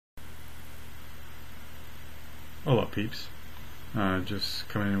Hola peeps, just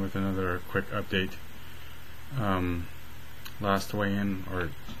coming in with another quick update. Last weigh-in,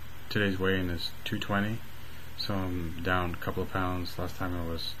 or today's weigh-in is 220, so I'm down a couple of pounds. Last time it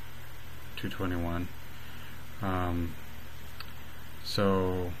was 221.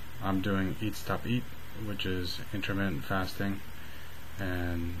 So I'm doing Eat Stop Eat, which is intermittent fasting,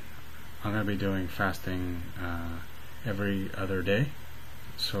 and I'm going to be doing fasting every other day,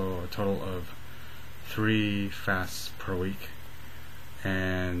 so a total of 3 fasts per week.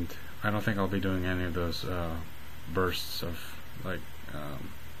 And I don't think I'll be doing any of those bursts of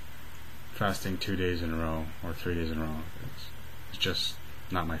fasting 2 days in a row or 3 days in a row. It's just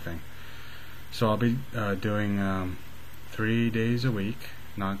not my thing. So I'll be doing 3 days a week,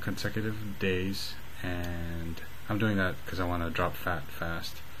 non-consecutive days, and I'm doing that because I want to drop fat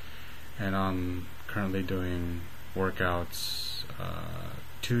fast. And I'm currently doing workouts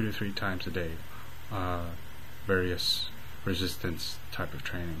 2 to 3 times a day, various resistance type of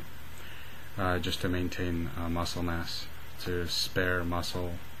training, just to maintain muscle mass, to spare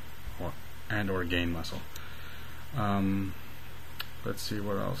muscle or gain muscle. Let's see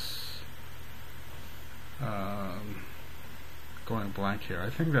what else. Going blank here. I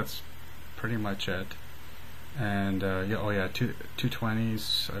think that's pretty much it. And yeah,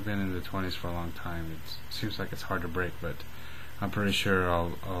 220s. I've been in the 20s for a long time. It seems like it's hard to break, but I'm pretty sure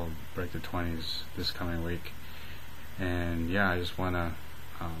I'll break the 20s this coming week. And yeah, I just want to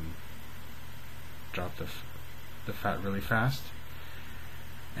drop the fat really fast.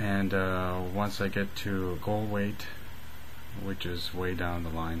 And once I get to goal weight, which is way down the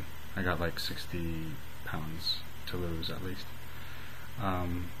line, I got like 60 pounds to lose at least.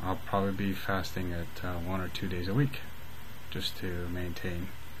 I'll probably be fasting at 1 or 2 days a week, just to maintain.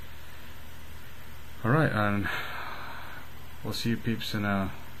 Alright, and we'll see you peeps in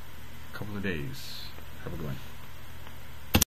a couple of days. Have a good one.